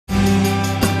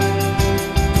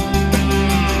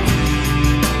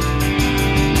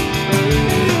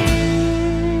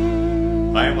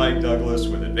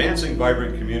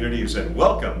vibrant communities, and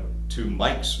welcome to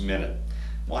Mike's Minute.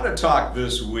 I want to talk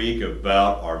this week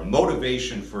about our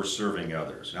motivation for serving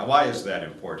others. Now, why is that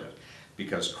important?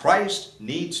 Because Christ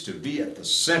needs to be at the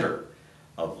center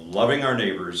of loving our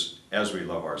neighbors as we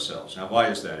love ourselves. Now, why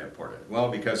is that important?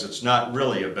 Well, because it's not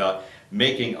really about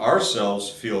making ourselves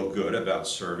feel good about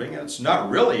serving. It's not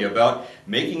really about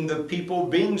making the people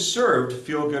being served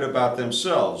feel good about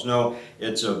themselves. No,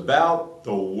 it's about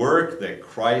the work that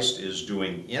Christ is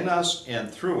doing in us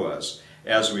and through us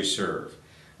as we serve.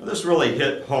 Now, this really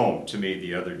hit home to me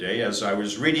the other day as I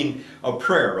was reading a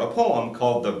poem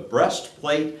called The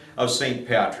Breastplate of St.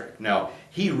 Patrick. Now,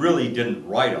 he really didn't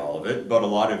write all of it, but a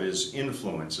lot of his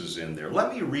influences in there.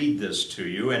 Let me read this to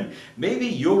you, and maybe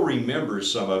you'll remember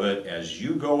some of it as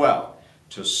you go out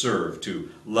to serve, to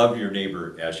love your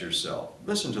neighbor as yourself.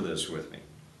 Listen to this with me.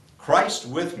 Christ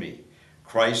with me,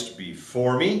 Christ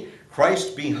before me,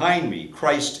 Christ behind me,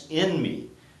 Christ in me,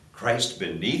 Christ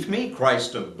beneath me,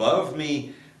 Christ above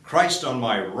me, Christ on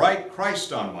my right,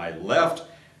 Christ on my left,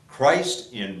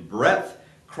 Christ in breadth,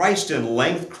 Christ in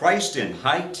length, Christ in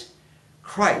height,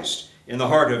 Christ in the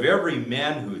heart of every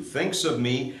man who thinks of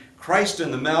me, Christ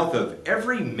in the mouth of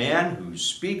every man who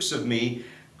speaks of me,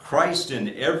 Christ in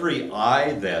every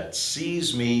eye that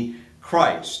sees me,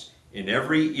 Christ in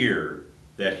every ear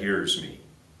that hears me.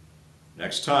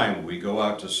 Next time we go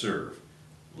out to serve,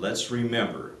 let's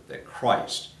remember that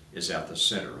Christ is at the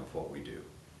center of what we do.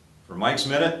 For Mike's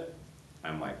Minute,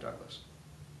 I'm Mike Douglas.